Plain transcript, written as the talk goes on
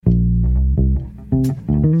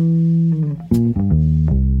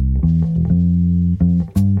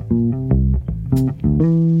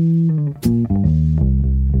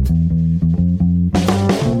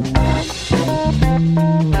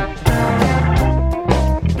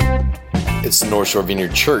It's the North Shore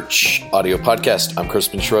Vineyard Church audio podcast. I'm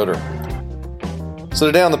Crispin Schroeder. So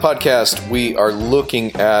today on the podcast, we are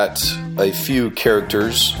looking at a few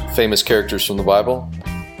characters, famous characters from the Bible.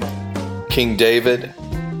 King David,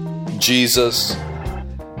 Jesus,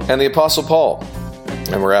 and the Apostle Paul.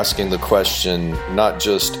 And we're asking the question not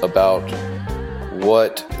just about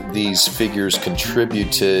what these figures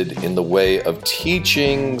contributed in the way of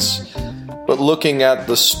teachings, but looking at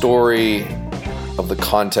the story of the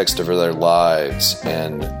context of their lives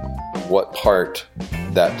and what part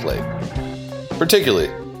that played. Particularly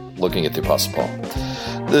looking at the Apostle Paul.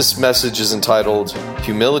 This message is entitled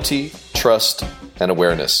Humility, Trust, and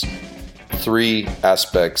Awareness. Three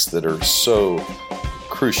aspects that are so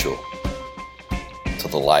crucial to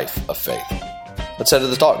the life of faith. Let's head to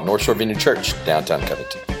the talk. North Shore Vineyard Church, downtown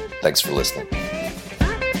Covington. Thanks for listening.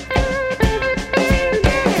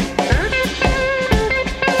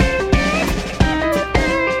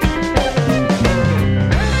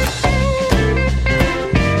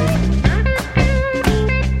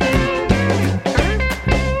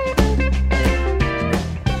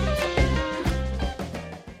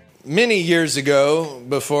 Many years ago,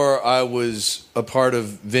 before I was a part of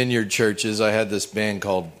Vineyard Churches, I had this band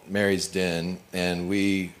called Mary's Den, and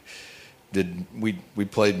we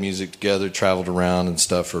played music together, traveled around and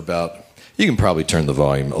stuff for about. You can probably turn the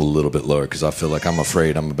volume a little bit lower because I feel like I'm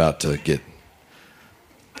afraid I'm about to get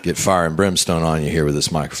fire and brimstone on you here with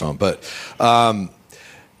this microphone. But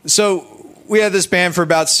so we had this band for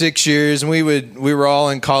about 6 years, and we were all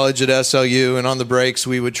in college at SLU, and on the breaks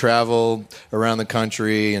we would travel around the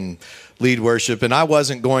country and lead worship. And I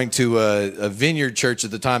wasn't going to a Vineyard Church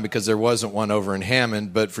at the time because there wasn't one over in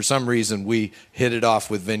Hammond, but for some reason we hit it off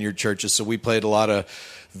with Vineyard Churches, so we played a lot of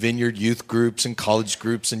Vineyard youth groups and college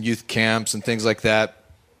groups and youth camps and things like that.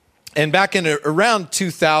 And back in around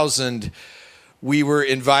 2000, we were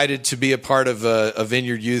invited to be a part of a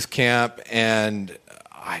Vineyard youth camp, and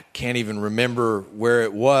I can't even remember where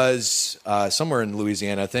it was, somewhere in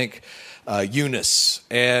Louisiana, I think, Eunice.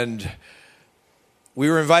 And we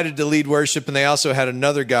were invited to lead worship, and they also had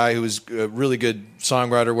another guy who was a really good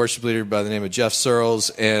songwriter, worship leader by the name of Jeff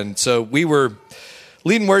Searles. And so we were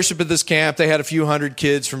leading worship at this camp. They had a few hundred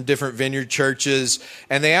kids from different Vineyard churches,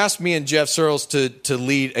 and they asked me and Jeff Searles to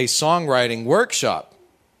lead a songwriting workshop.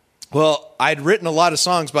 Well, I'd written a lot of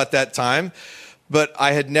songs by that time, but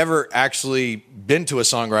I had never actually been to a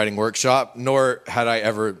songwriting workshop, nor had I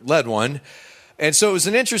ever led one. And so it was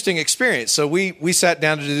an interesting experience. So we sat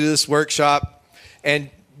down to do this workshop, and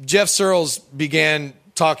Jeff Searles began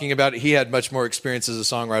talking about it. He had much more experience as a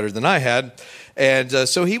songwriter than I had. And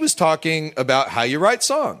so he was talking about how you write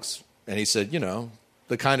songs. And he said,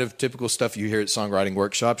 the kind of typical stuff you hear at songwriting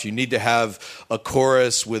workshops, you need to have a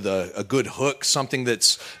chorus with a good hook, something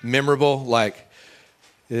that's memorable, like,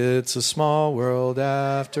 it's a small world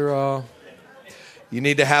after all. You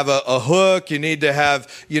need to have a hook. You need to have,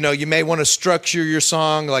 you may want to structure your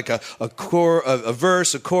song like a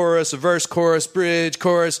verse, a chorus, a verse, chorus, bridge,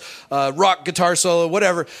 chorus, rock guitar solo,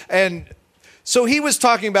 whatever. And so he was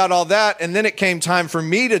talking about all that, and then it came time for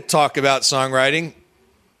me to talk about songwriting.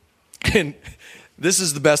 And this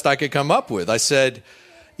is the best I could come up with. I said,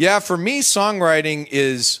 yeah, for me, songwriting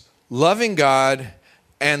is loving God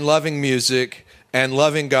and loving music and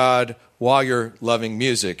loving God while you're loving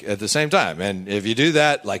music at the same time. And if you do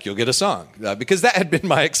that, you'll get a song. Because that had been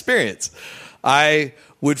my experience. I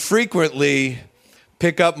would frequently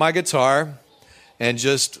pick up my guitar and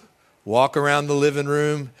just walk around the living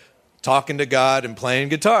room talking to God and playing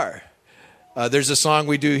guitar. There's a song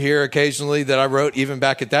we do here occasionally that I wrote even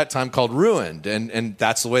back at that time called Ruined, and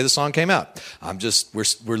that's the way the song came out.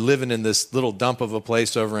 We're living in this little dump of a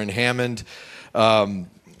place over in Hammond.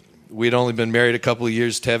 We'd only been married a couple of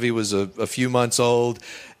years. Tevi was a few months old,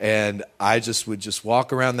 and I would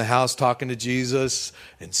walk around the house talking to Jesus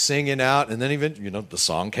and singing out, and then even, the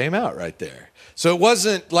song came out right there. So it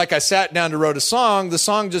wasn't like I sat down to write a song. The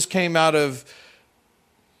song just came out of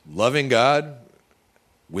loving God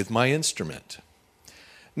with my instrument.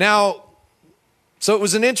 Now, so it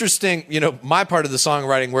was an interesting, my part of the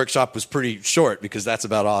songwriting workshop was pretty short because that's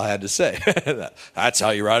about all I had to say. That's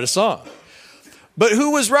how you write a song. But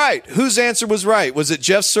who was right? Whose answer was right? Was it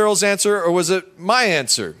Jeff Searles' answer or was it my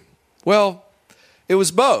answer? Well, it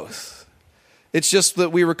was both. It's just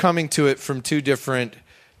that we were coming to it from two different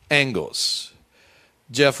angles.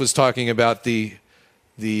 Jeff was talking about the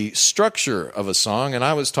structure of a song, and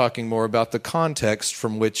I was talking more about the context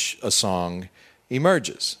from which a song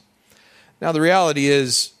emerges. Now, the reality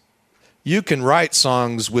is you can write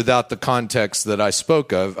songs without the context that I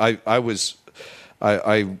spoke of. I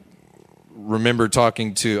remember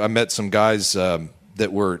I met some guys that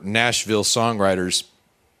that were Nashville songwriters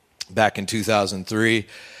back in 2003.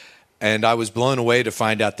 And I was blown away to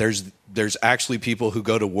find out there's actually people who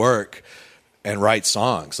go to work and write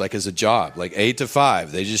songs, like as a job, like 8 to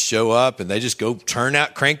 5. They just show up and they just go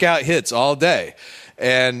crank out hits all day.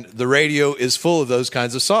 And the radio is full of those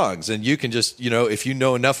kinds of songs. And you can just, if you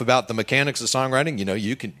know enough about the mechanics of songwriting,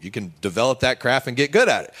 you can develop that craft and get good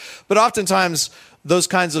at it. But oftentimes those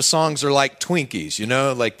kinds of songs are like Twinkies,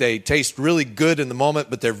 like they taste really good in the moment,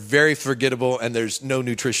 but they're very forgettable and there's no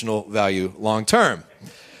nutritional value long term.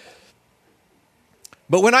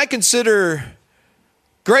 But when I consider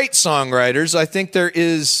great songwriters, I think there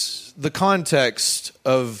is the context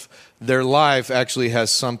of their life actually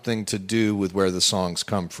has something to do with where the songs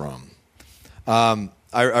come from. I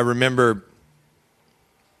remember,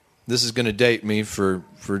 this is going to date me for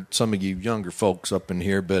some of you younger folks up in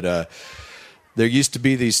here, but there used to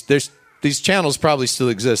be these channels probably still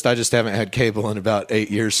exist. I just haven't had cable in about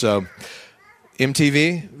 8 years. So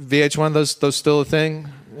MTV, VH1, those still a thing?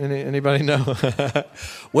 Anybody know?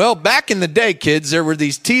 Well, back in the day, kids, there were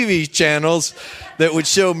these TV channels that would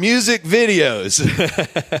show music videos.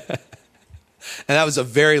 And that was a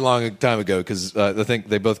very long time ago because I think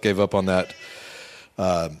they both gave up on that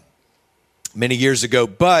many years ago.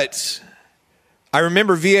 But I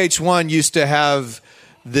remember VH1 used to have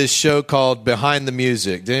this show called Behind the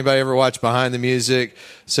Music. Did anybody ever watch Behind the Music?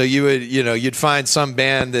 So you would, you'd find some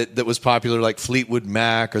band that was popular like Fleetwood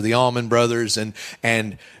Mac or the Allman Brothers,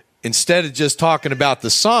 and instead of just talking about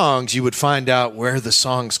the songs, you would find out where the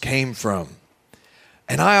songs came from.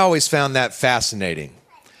 And I always found that fascinating.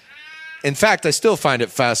 In fact, I still find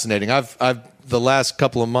it fascinating. I've the last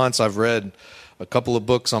couple of months, I've read a couple of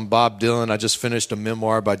books on Bob Dylan. I just finished a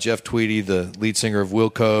memoir by Jeff Tweedy, the lead singer of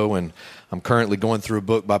Wilco, and I'm currently going through a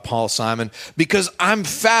book by Paul Simon because I'm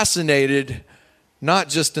fascinated not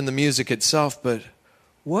just in the music itself, but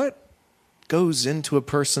what goes into a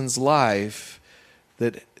person's life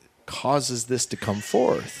that causes this to come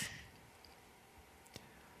forth.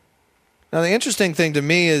 Now, the interesting thing to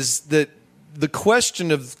me is that the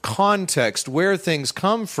question of context, where things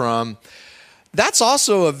come from, that's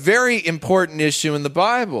also a very important issue in the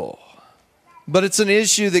Bible. But it's an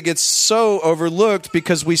issue that gets so overlooked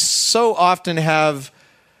because we so often have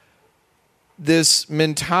this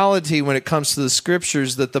mentality when it comes to the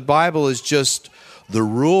scriptures that the Bible is just the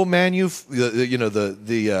rule manual,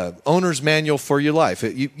 the owner's manual for your life.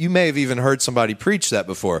 You may have even heard somebody preach that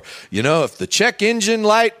before. If the check engine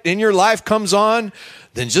light in your life comes on,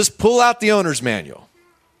 then just pull out the owner's manual.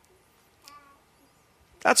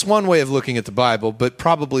 That's one way of looking at the Bible, but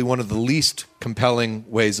probably one of the least compelling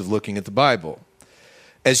ways of looking at the Bible,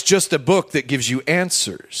 as just a book that gives you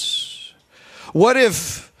answers. What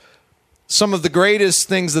if some of the greatest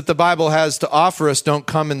things that the Bible has to offer us don't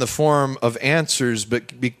come in the form of answers,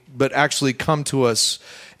 but actually come to us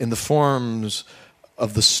in the forms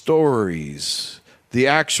of the stories, the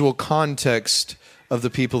actual context of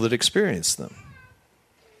the people that experience them?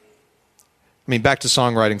 Back to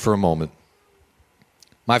songwriting for a moment.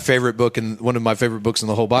 My favorite book, and one of my favorite books in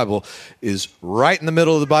the whole Bible, is right in the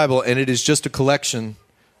middle of the Bible, and it is just a collection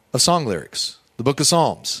of song lyrics, the Book of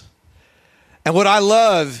Psalms. And what I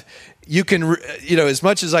love, you can, as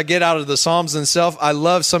much as I get out of the Psalms themselves, I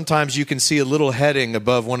love sometimes you can see a little heading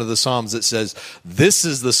above one of the Psalms that says, this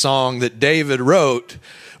is the song that David wrote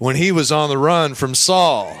when he was on the run from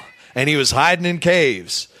Saul, and he was hiding in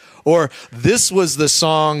caves. Or this was the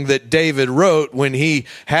song that David wrote when he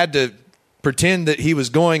had to pretend that he was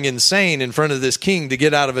going insane in front of this king to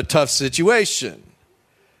get out of a tough situation.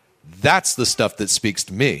 That's the stuff that speaks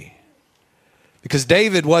to me. Because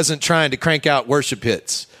David wasn't trying to crank out worship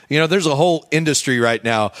hits. There's a whole industry right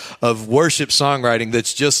now of worship songwriting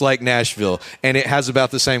that's just like Nashville, and it has about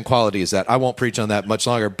the same quality as that. I won't preach on that much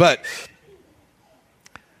longer, but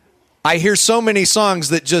I hear so many songs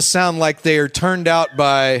that just sound like they are turned out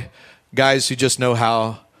by guys who just know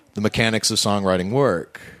how the mechanics of songwriting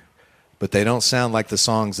work. But they don't sound like the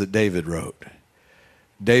songs that David wrote.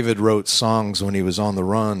 David wrote songs when he was on the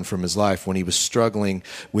run from his life, when he was struggling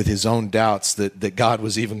with his own doubts that God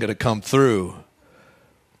was even going to come through.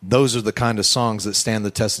 Those are the kind of songs that stand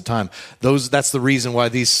the test of time. That's the reason why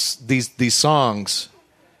these songs,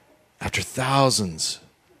 after thousands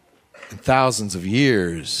and thousands of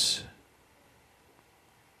years,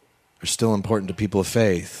 are still important to people of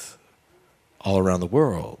faith all around the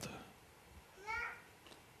world.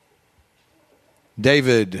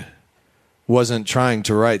 David wasn't trying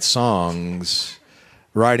to write songs.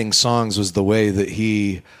 Writing songs was the way that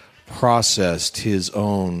he processed his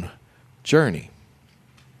own journey.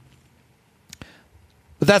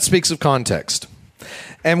 But that speaks of context.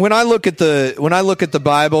 And when I look at the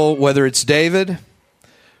Bible, whether it's David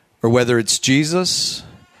or whether it's Jesus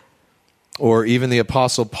or even the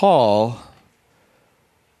Apostle Paul,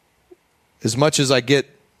 as much as I get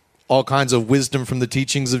all kinds of wisdom from the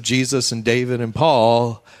teachings of Jesus and David and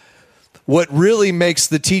Paul, what really makes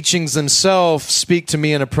the teachings themselves speak to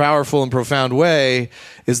me in a powerful and profound way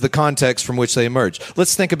is the context from which they emerge.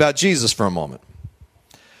 Let's think about Jesus for a moment.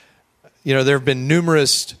 You know, there have been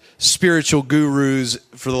numerous spiritual gurus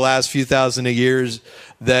for the last few thousand years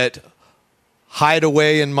that hide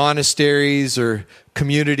away in monasteries or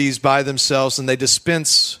communities by themselves, and they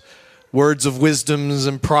dispense words of wisdoms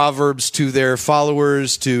and proverbs to their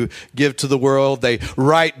followers to give to the world. They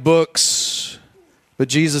write books, but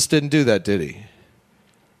Jesus didn't do that, did he?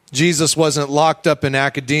 Jesus wasn't locked up in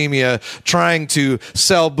academia trying to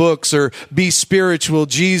sell books or be spiritual.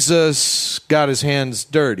 Jesus got his hands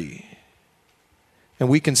dirty. And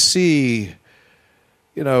we can see,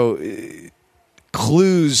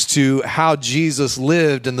 clues to how Jesus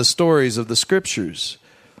lived in the stories of the Scriptures.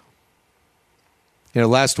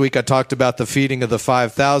 Last week I talked about the feeding of the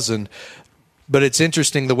 5,000, but it's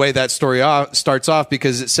interesting the way that story starts off,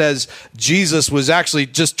 because it says Jesus was actually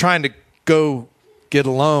just trying to go get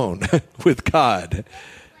alone with God,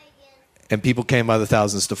 and people came by the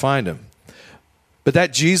thousands to find him. But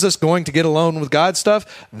that Jesus going to get alone with God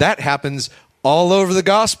stuff, that happens all over the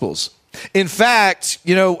Gospels. In fact,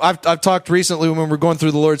 I've talked recently when we're going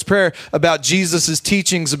through the Lord's Prayer about Jesus'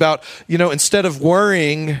 teachings about, instead of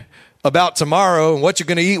worrying about tomorrow and what you're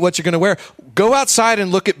going to eat, what you're going to wear, go outside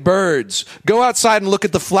and look at birds. Go outside and look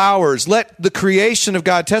at the flowers. Let the creation of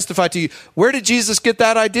God testify to you. Where did Jesus get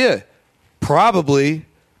that idea? Probably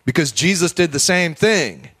because Jesus did the same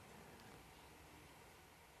thing.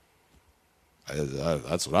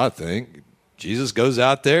 That's what I think. Jesus goes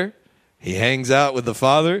out there. He hangs out with the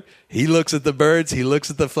Father. He looks at the birds. He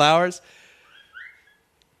looks at the flowers.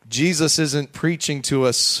 Jesus isn't preaching to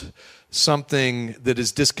us something that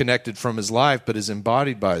is disconnected from his life, but is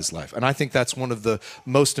embodied by his life. And I think that's one of the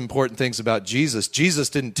most important things about Jesus. Jesus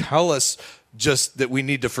didn't tell us just that we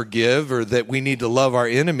need to forgive or that we need to love our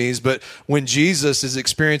enemies, but when Jesus is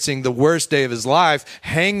experiencing the worst day of his life,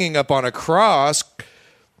 hanging up on a cross,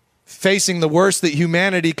 facing the worst that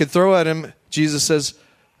humanity could throw at him, Jesus says,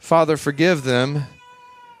 Father, forgive them,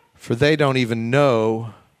 for they don't even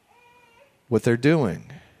know what they're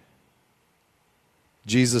doing.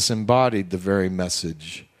 Jesus embodied the very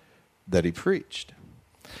message that he preached.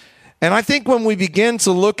 And I think when we begin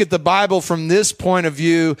to look at the Bible from this point of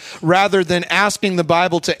view, rather than asking the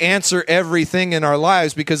Bible to answer everything in our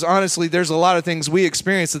lives, because honestly, there's a lot of things we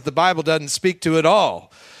experience that the Bible doesn't speak to at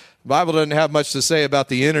all. The Bible doesn't have much to say about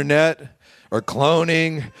the internet, or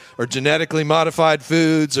cloning, or genetically modified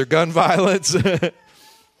foods, or gun violence.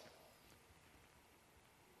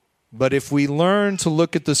 But if we learn to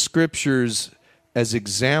look at the Scriptures as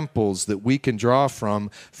examples that we can draw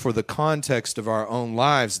from for the context of our own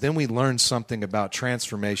lives, then we learn something about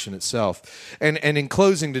transformation itself. And in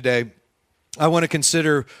closing today, I want to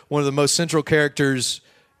consider one of the most central characters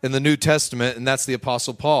in the New Testament, and that's the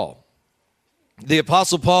Apostle Paul. The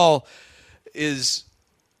Apostle Paul is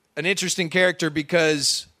an interesting character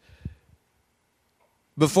because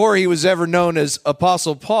before he was ever known as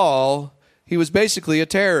Apostle Paul, he was basically a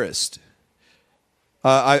terrorist.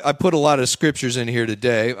 I put a lot of scriptures in here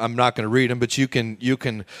today. I'm not going to read them, but you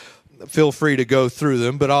can feel free to go through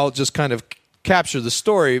them. But I'll just kind of capture the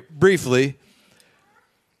story briefly.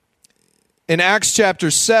 In Acts chapter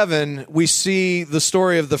 7, we see the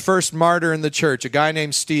story of the first martyr in the church, a guy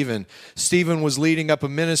named Stephen. Stephen was leading up a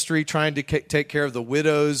ministry trying to take care of the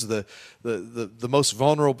widows, the most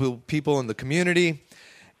vulnerable people in the community.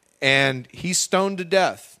 And he's stoned to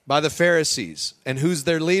death by the Pharisees. And who's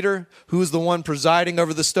their leader? Who's the one presiding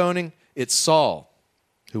over the stoning? It's Saul,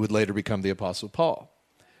 who would later become the Apostle Paul.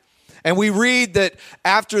 And we read that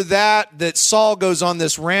after that Saul goes on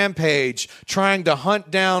this rampage trying to hunt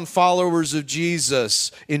down followers of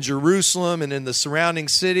Jesus in Jerusalem and in the surrounding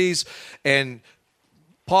cities. And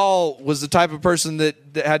Paul was the type of person that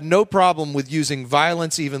had no problem with using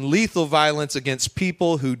violence, even lethal violence, against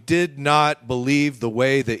people who did not believe the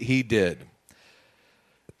way that he did.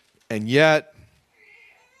 And yet,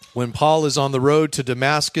 when Paul is on the road to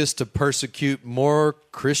Damascus to persecute more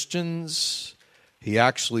Christians, he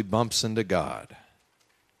actually bumps into God.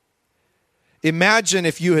 Imagine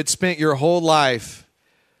if you had spent your whole life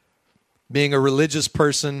being a religious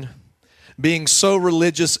person, being so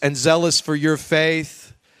religious and zealous for your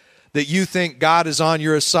faith that you think God is on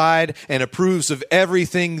your side and approves of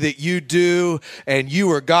everything that you do, and you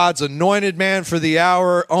are God's anointed man for the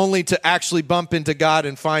hour, only to actually bump into God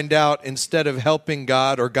and find out instead of helping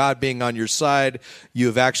God or God being on your side, you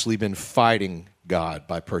have actually been fighting God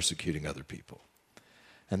by persecuting other people.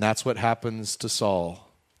 And that's what happens to Saul.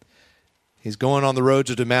 He's going on the road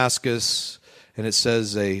to Damascus, and it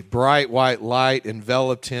says a bright white light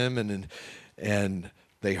enveloped him, and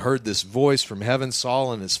they heard this voice from heaven,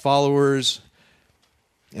 Saul and his followers,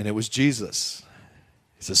 and it was Jesus.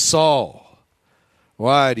 He says, Saul,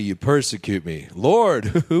 why do you persecute me? Lord,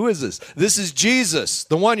 who is this? This is Jesus,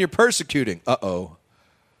 the one you're persecuting. Uh-oh.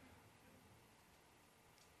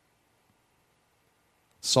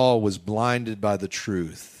 Saul was blinded by the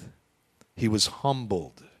truth. He was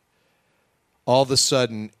humbled. All of a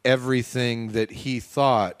sudden, everything that he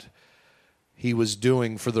thought he was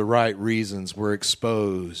doing for the right reasons were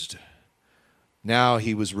exposed. Now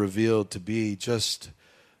he was revealed to be just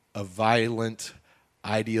a violent,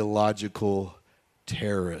 ideological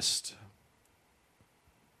terrorist.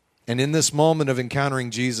 And in this moment of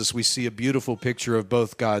encountering Jesus, we see a beautiful picture of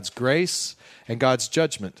both God's grace and God's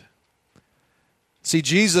judgment. See,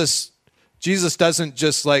 Jesus doesn't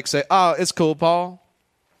just like say, oh, it's cool, Paul.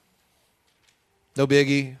 No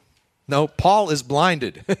biggie. No, Paul is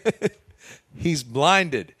blinded. He's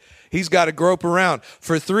blinded. He's got to grope around.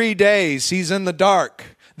 For 3 days, he's in the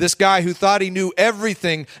dark. This guy who thought he knew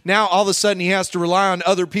everything, now all of a sudden he has to rely on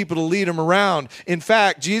other people to lead him around. In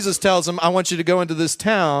fact, Jesus tells him, I want you to go into this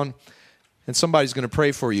town, and somebody's going to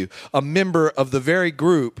pray for you. A member of the very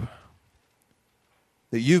group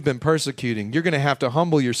that you've been persecuting. You're going to have to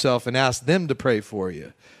humble yourself and ask them to pray for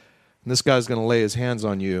you. And this guy's going to lay his hands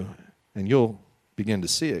on you, and you'll begin to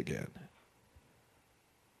see again.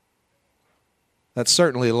 That's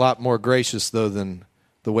certainly a lot more gracious, though, than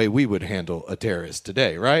the way we would handle a terrorist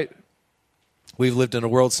today, right? We've lived in a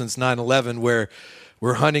world since 9/11 where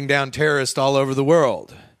we're hunting down terrorists all over the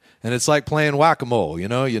world. And it's like playing whack-a-mole, you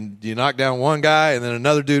know? You knock down one guy, and then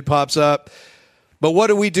another dude pops up. But what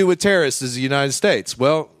do we do with terrorists as the United States?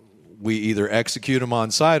 Well, we either execute them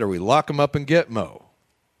on sight or we lock them up in Gitmo.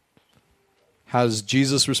 How does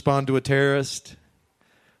Jesus respond to a terrorist?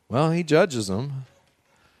 Well, he judges them.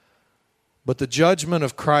 But the judgment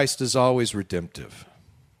of Christ is always redemptive.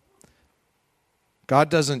 God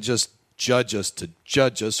doesn't just judge us to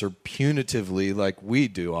judge us or punitively like we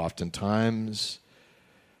do oftentimes.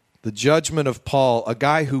 The judgment of Paul, a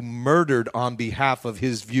guy who murdered on behalf of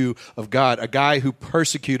his view of God, a guy who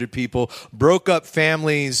persecuted people, broke up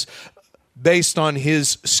families based on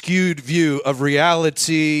his skewed view of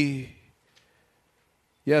reality.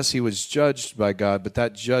 Yes, he was judged by God, but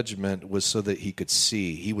that judgment was so that he could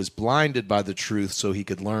see. He was blinded by the truth so he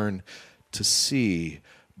could learn to see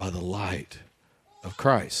by the light of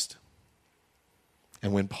Christ.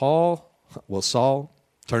 And when Saul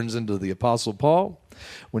turns into the Apostle Paul,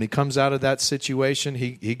 when he comes out of that situation,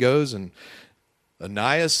 he goes and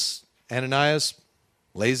Ananias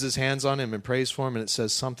lays his hands on him and prays for him, and it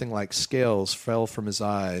says something like scales fell from his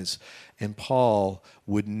eyes, and Paul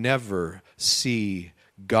would never see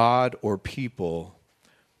God or people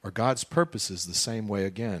or God's purposes the same way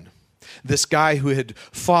again. This guy who had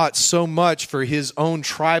fought so much for his own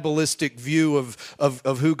tribalistic view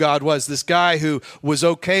of who God was, this guy who was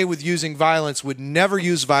okay with using violence, would never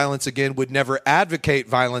use violence again, would never advocate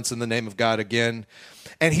violence in the name of God again.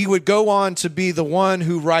 And he would go on to be the one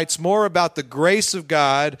who writes more about the grace of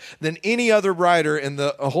God than any other writer in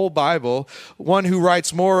the whole Bible, one who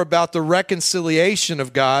writes more about the reconciliation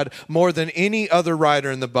of God more than any other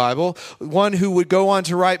writer in the Bible, one who would go on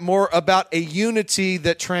to write more about a unity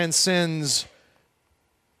that transcends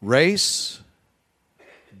race,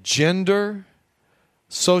 gender,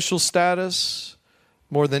 social status,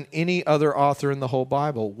 more than any other author in the whole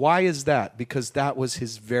Bible. Why is that? Because that was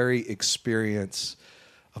his very experience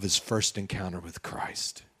of his first encounter with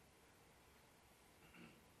Christ.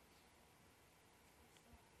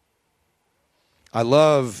 I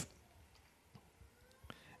love,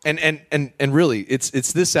 and really,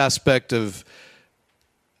 it's this aspect of,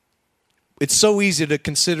 it's so easy to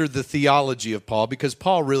consider the theology of Paul because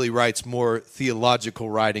Paul really writes more theological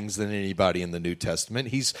writings than anybody in the New Testament.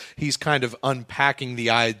 He's kind of unpacking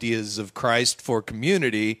the ideas of Christ for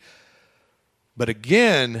community. But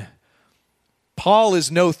again, Paul is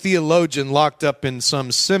no theologian locked up in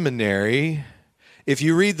some seminary. If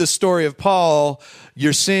you read the story of Paul,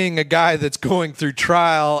 you're seeing a guy that's going through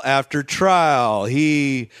trial after trial.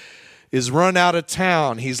 He is run out of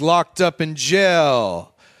town. He's locked up in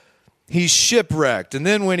jail. he's shipwrecked. And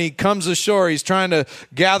then when he comes ashore, he's trying to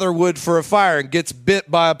gather wood for a fire and gets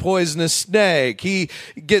bit by a poisonous snake. He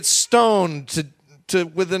gets stoned to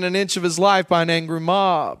within an inch of his life by an angry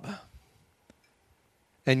mob.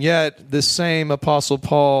 And yet, this same Apostle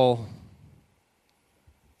Paul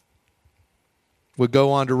would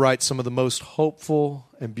go on to write some of the most hopeful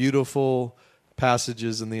and beautiful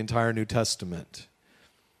passages in the entire New Testament.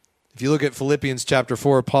 If you look at Philippians chapter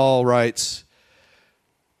 4, Paul writes,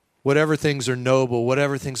 whatever things are noble,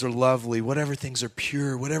 whatever things are lovely, whatever things are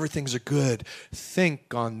pure, whatever things are good,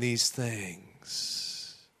 think on these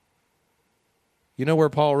things. You know where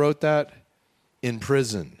Paul wrote that? In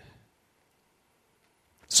prison.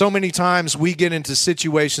 So many times we get into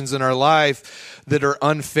situations in our life that are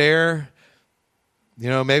unfair. You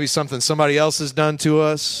know, maybe something somebody else has done to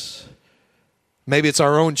us. Maybe it's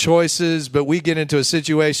our own choices, but we get into a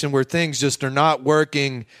situation where things just are not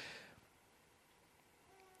working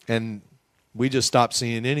and we just stop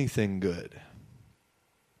seeing anything good.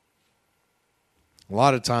 A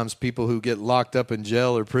lot of times people who get locked up in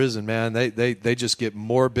jail or prison, man, they just get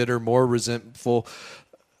more bitter, more resentful.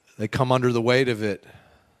 They come under the weight of it.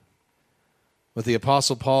 But the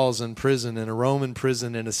Apostle Paul's in prison, in a Roman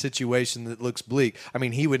prison, in a situation that looks bleak. I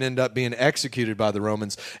mean, he would end up being executed by the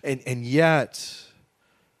Romans. And yet,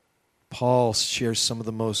 Paul shares some of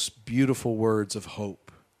the most beautiful words of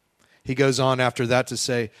hope. He goes on after that to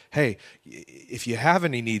say, hey, if you have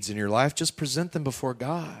any needs in your life, just present them before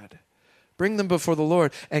God. Bring them before the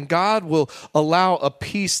Lord. And God will allow a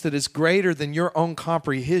peace that is greater than your own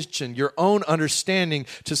comprehension, your own understanding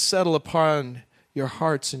to settle upon your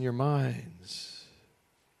hearts and your minds.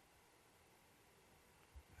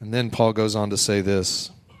 And then Paul goes on to say this.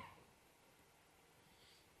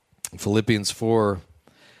 In Philippians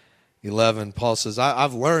 4:11, Paul says,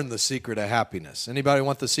 I've learned the secret of happiness. Anybody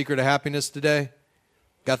want the secret of happiness today?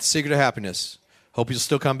 Got the secret of happiness. Hope you'll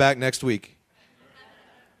still come back next week.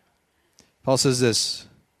 Paul says this.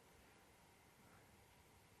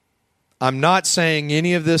 I'm not saying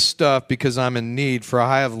any of this stuff because I'm in need, for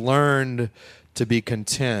I have learned to be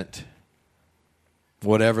content,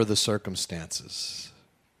 whatever the circumstances.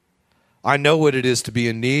 I know what it is to be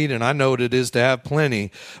in need, and I know what it is to have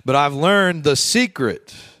plenty, but I've learned the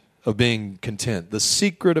secret of being content, the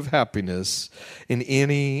secret of happiness in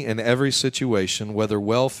any and every situation, whether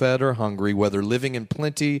well-fed or hungry, whether living in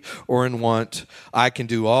plenty or in want. I can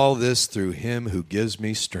do all this through Him who gives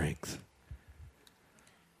me strength.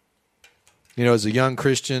 You know, as a young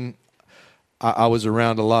Christian, I was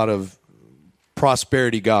around a lot of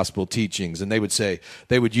prosperity gospel teachings, and they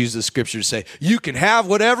would use the scripture to say, you can have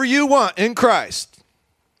whatever you want in Christ.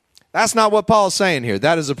 That's not what Paul's saying here.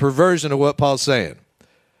 That is a perversion of what Paul's saying.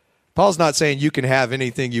 Paul's not saying you can have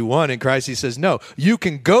anything you want in Christ. He says, no, you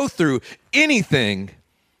can go through anything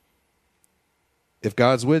if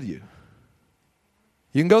God's with you.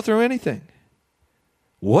 You can go through anything.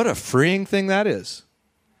 What a freeing thing that is.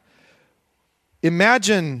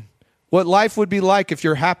 Imagine what life would be like if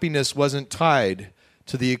your happiness wasn't tied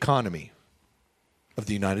to the economy of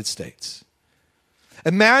the United States.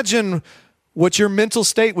 Imagine what your mental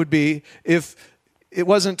state would be if it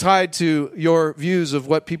wasn't tied to your views of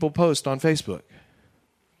what people post on Facebook.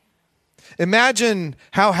 Imagine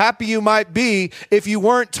how happy you might be if you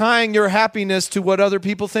weren't tying your happiness to what other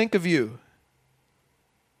people think of you.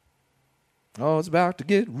 Oh, it's about to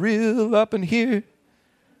get real up in here.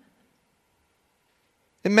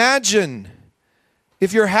 Imagine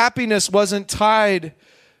if your happiness wasn't tied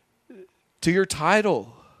to your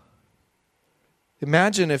title.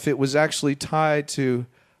 Imagine if it was actually tied to,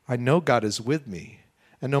 I know God is with me.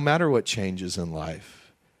 And no matter what changes in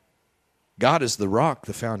life, God is the rock,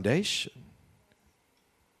 the foundation.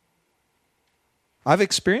 I've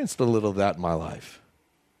experienced a little of that in my life.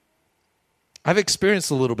 I've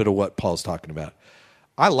experienced a little bit of what Paul's talking about.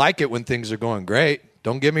 I like it when things are going great.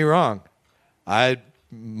 Don't get me wrong. I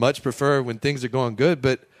much prefer when things are going good,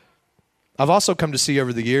 but I've also come to see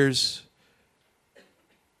over the years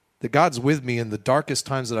that God's with me in the darkest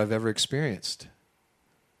times that I've ever experienced.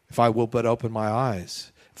 If I will but open my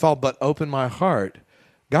eyes, if I'll but open my heart,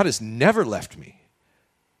 God has never left me,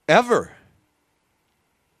 ever.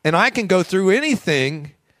 And I can go through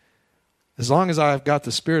anything as long as I've got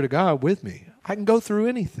the Spirit of God with me. I can go through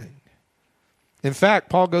anything. In fact,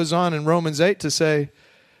 Paul goes on in Romans 8 to say,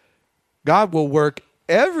 God will work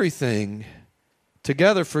everything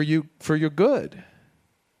together for you, for your good.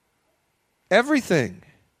 Everything.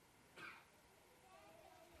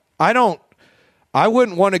 I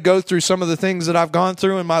wouldn't want to go through some of the things that I've gone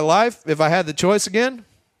through in my life if I had the choice again.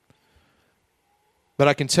 But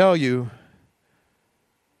I can tell you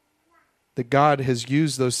that God has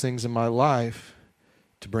used those things in my life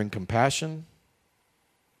to bring compassion,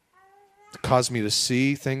 to cause me to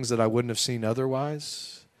see things that I wouldn't have seen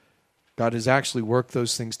otherwise. God has actually worked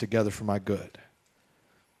those things together for my good.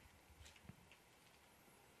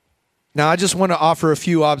 Now, I just want to offer a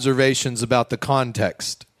few observations about the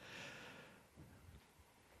context.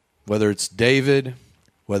 Whether it's David,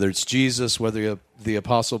 whether it's Jesus, whether the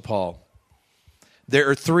Apostle Paul. There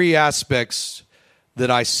are three aspects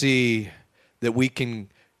that I see that we can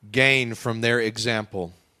gain from their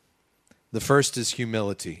example. The first is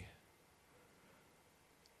humility.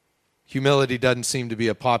 Humility doesn't seem to be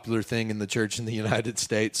a popular thing in the church in the United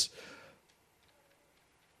States.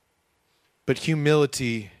 But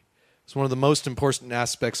humility is one of the most important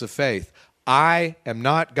aspects of faith. I am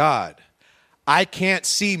not God. I can't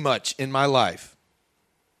see much in my life.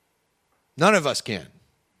 None of us can.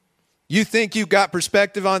 You think you've got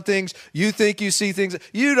perspective on things. You think you see things.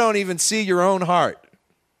 You don't even see your own heart.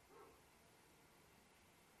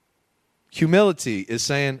 Humility is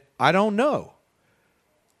saying, I don't know.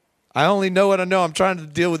 I only know what I know. I'm trying to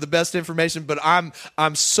deal with the best information, but I'm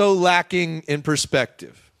so lacking in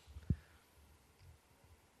perspective.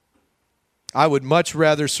 I would much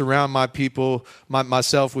rather surround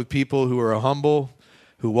myself with people who are humble,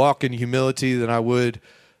 who walk in humility, than I would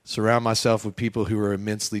surround myself with people who are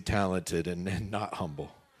immensely talented and not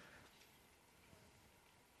humble.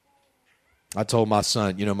 I told my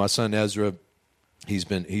son, my son Ezra,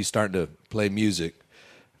 he's starting to play music,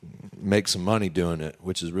 make some money doing it,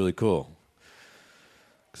 which is really cool.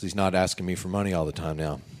 Because he's not asking me for money all the time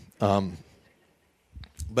now.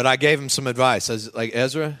 But I gave him some advice. I was like,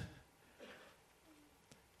 Ezra,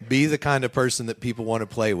 be the kind of person that people want to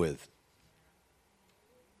play with.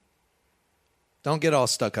 Don't get all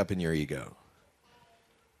stuck up in your ego.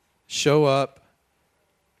 Show up,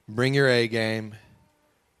 bring your A game,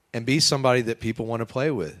 and be somebody that people want to play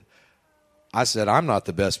with. I said, I'm not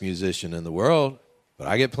the best musician in the world, but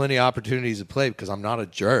I get plenty of opportunities to play because I'm not a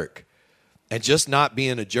jerk. And just not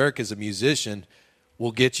being a jerk as a musician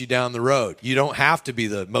will get you down the road. You don't have to be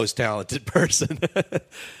the most talented person.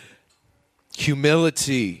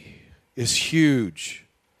 Humility is huge.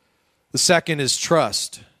 The second is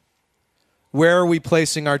trust. Where are we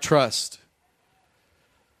placing our trust?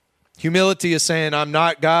 Humility is saying, I'm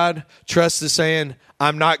not God. Trust is saying,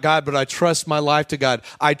 I'm not God, but I trust my life to God.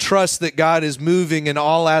 I trust that God is moving in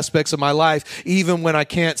all aspects of my life, even when I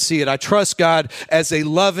can't see it. I trust God as a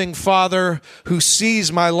loving Father who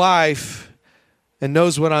sees my life and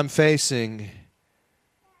knows what I'm facing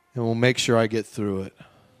and will make sure I get through it.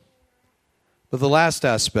 But the last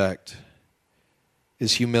aspect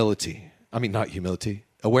is humility.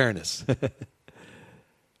 Awareness.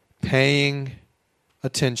 Paying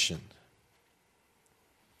attention.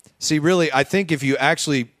 See, really, I think if you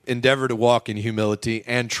actually endeavor to walk in humility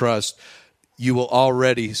and trust, you will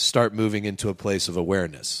already start moving into a place of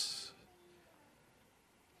awareness.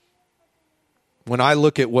 When I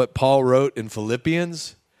look at what Paul wrote in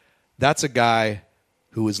Philippians, that's a guy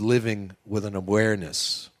who is living with an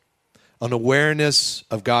awareness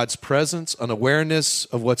of God's presence, an awareness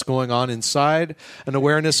of what's going on inside, an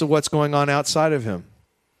awareness of what's going on outside of him.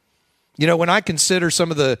 When I consider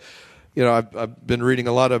some of the, I've been reading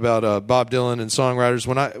a lot about Bob Dylan and songwriters.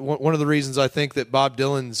 One of the reasons I think that Bob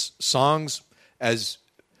Dylan's songs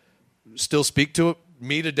still speak to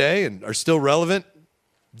me today and are still relevant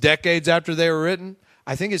decades after they were written,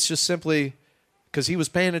 I think it's just simply because he was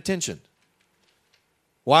paying attention.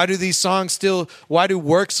 Why do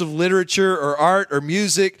works of literature or art or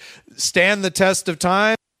music stand the test of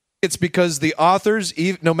time? It's because the authors,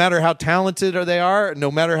 no matter how talented they are,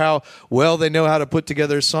 no matter how well they know how to put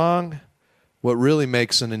together a song, what really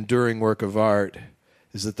makes an enduring work of art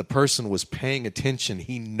is that the person was paying attention.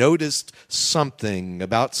 He noticed something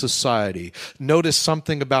about society, noticed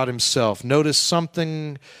something about himself, noticed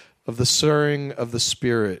something of the stirring of the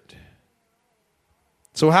Spirit.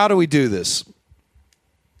 So how do we do this?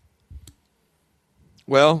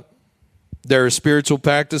 Well, there are spiritual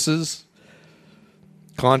practices,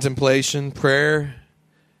 contemplation, prayer,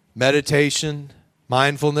 meditation,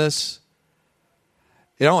 mindfulness.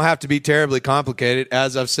 It don't have to be terribly complicated.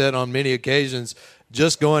 As I've said on many occasions,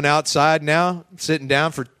 just going outside now, sitting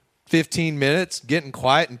down for 15 minutes, getting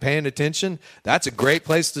quiet and paying attention, that's a great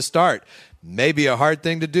place to start. Maybe a hard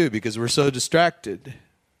thing to do because we're so distracted.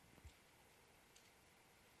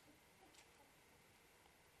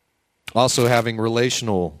 Also having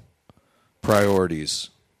relational priorities.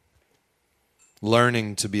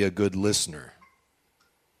 Learning to be a good listener.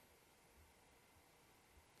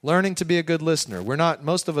 Learning to be a good listener.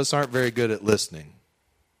 Most of us aren't very good at listening.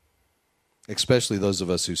 especially those of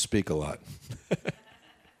us who speak a lot.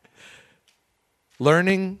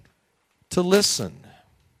 Learning to listen.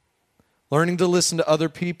 Learning to listen to other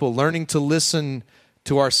people. Learning to listen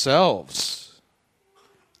to ourselves.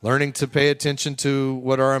 Learning to pay attention to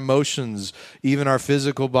what our emotions, even our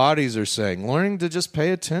physical bodies are saying. Learning to just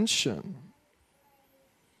pay attention.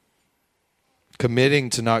 Committing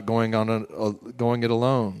to not going it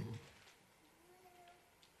alone.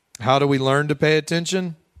 How do we learn to pay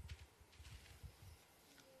attention?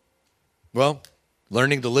 Well,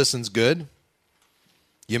 learning to listen's good.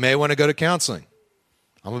 You may want to go to counseling.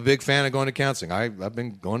 I'm a big fan of going to counseling. I've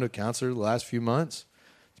been going to a counselor the last few months.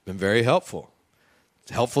 It's been very helpful.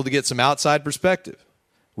 It's helpful to get some outside perspective.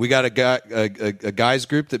 We got a guys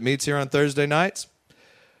group that meets here on Thursday nights.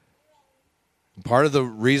 And part of the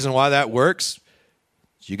reason why that works,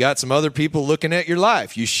 you got some other people looking at your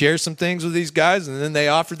life. You share some things with these guys, and then they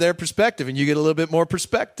offer their perspective, and you get a little bit more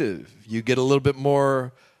perspective. You get a little bit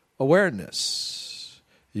more awareness.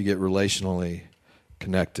 You get relationally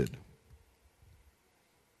connected.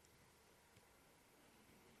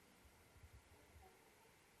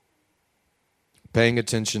 Paying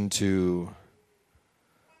attention to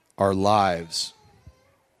our lives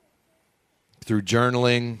through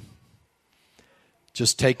journaling,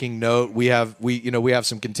 just taking note. We have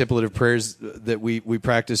some contemplative prayers that we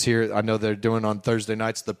practice here. I know they're doing on Thursday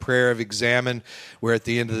nights, the prayer of examine, where at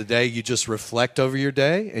the end of the day you just reflect over your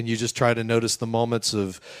day and you just try to notice the moments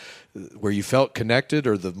of where you felt connected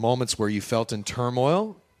or the moments where you felt in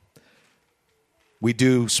turmoil. We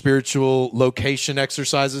do spiritual location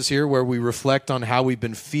exercises here where we reflect on how we've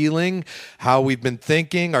been feeling, how we've been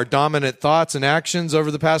thinking, our dominant thoughts and actions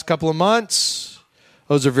over the past couple of months.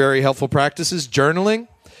 Those are very helpful practices. Journaling.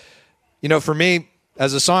 For me,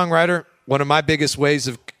 as a songwriter, one of my biggest ways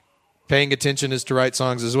of paying attention is to write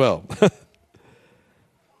songs as well.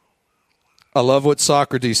 I love what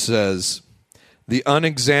Socrates says. The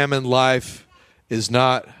unexamined life is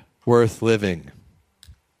not worth living.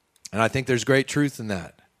 And I think there's great truth in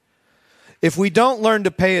that. If we don't learn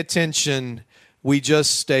to pay attention, we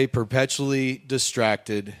just stay perpetually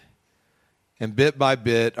distracted. And bit by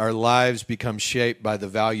bit, our lives become shaped by the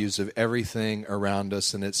values of everything around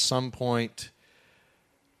us. And at some point,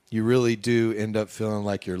 you really do end up feeling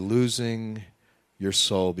like you're losing your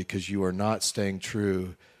soul because you are not staying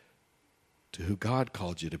true to who God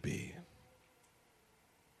called you to be.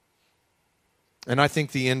 And I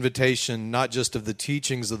think the invitation, not just of the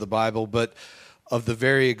teachings of the Bible, but of the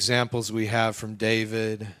very examples we have from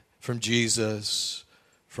David, from Jesus,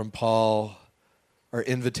 from Paul, are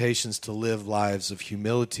invitations to live lives of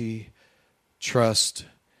humility, trust,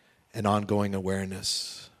 and ongoing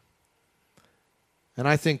awareness. And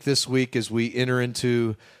I think this week, as we enter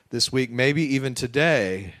into this week, maybe even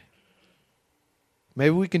today,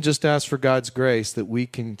 maybe we can just ask for God's grace that we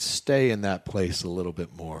can stay in that place a little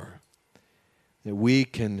bit more. That we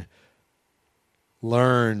can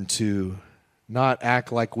learn to not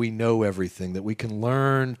act like we know everything. That we can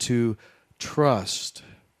learn to trust.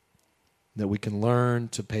 That we can learn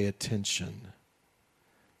to pay attention.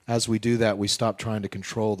 As we do that, we stop trying to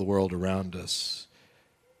control the world around us.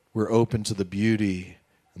 We're open to the beauty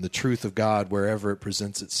and the truth of God wherever it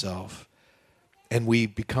presents itself. And we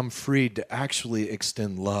become freed to actually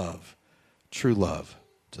extend love, true love,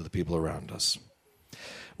 to the people around us.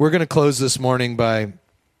 We're going to close this morning by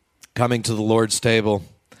coming to the Lord's table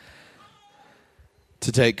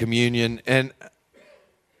to take communion. And,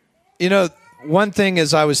 one thing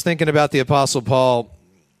as I was thinking about the Apostle Paul,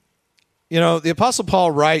 the Apostle Paul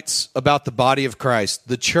writes about the body of Christ,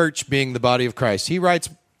 the church being the body of Christ. He writes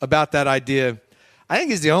about that idea. I think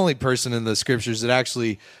he's the only person in the scriptures that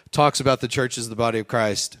actually talks about the church as the body of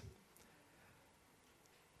Christ.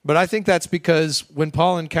 But I think that's because when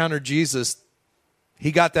Paul encountered Jesus,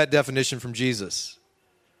 he got that definition from Jesus.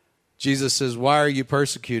 Jesus says, "Why are you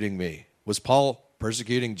persecuting me?" Was Paul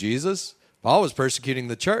persecuting Jesus? Paul was persecuting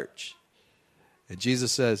the church. And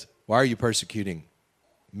Jesus says, "Why are you persecuting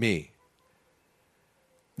me?"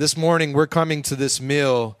 This morning, we're coming to this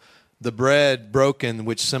meal, the bread broken,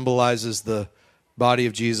 which symbolizes the body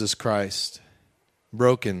of Jesus Christ,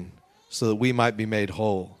 broken so that we might be made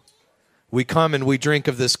whole. We come and we drink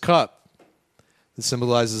of this cup that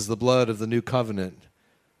symbolizes the blood of the new covenant,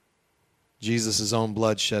 Jesus' own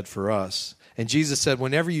blood shed for us. And Jesus said,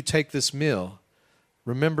 whenever you take this meal,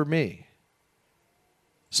 remember me.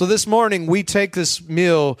 So this morning, we take this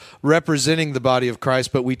meal representing the body of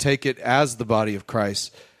Christ, but we take it as the body of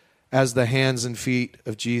Christ, as the hands and feet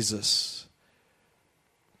of Jesus.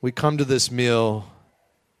 We come to this meal,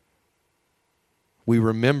 we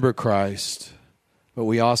remember Christ, but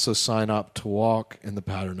we also sign up to walk in the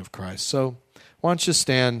pattern of Christ. So why don't you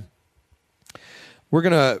stand? We're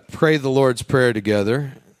going to pray the Lord's Prayer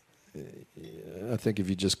together. I think if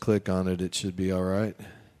you just click on it, it should be all right.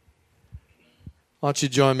 Why don't you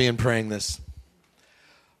join me in praying this?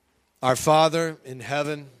 Our Father in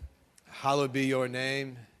heaven, hallowed be your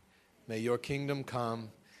name. May your kingdom come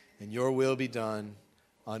and your will be done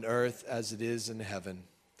on earth as it is in heaven.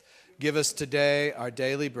 Give us today our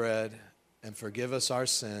daily bread and forgive us our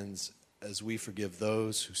sins as we forgive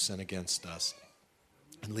those who sin against us.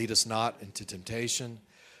 And lead us not into temptation,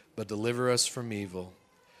 but deliver us from evil.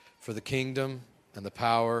 For the kingdom and the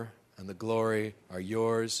power and the glory are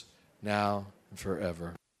yours now and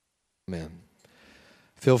forever. Amen.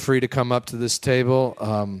 Feel free to come up to this table,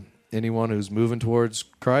 anyone who's moving towards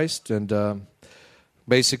Christ. And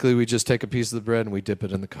basically, we just take a piece of the bread and we dip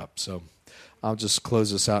it in the cup. So I'll just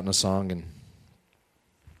close this out in a song and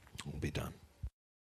we'll be done.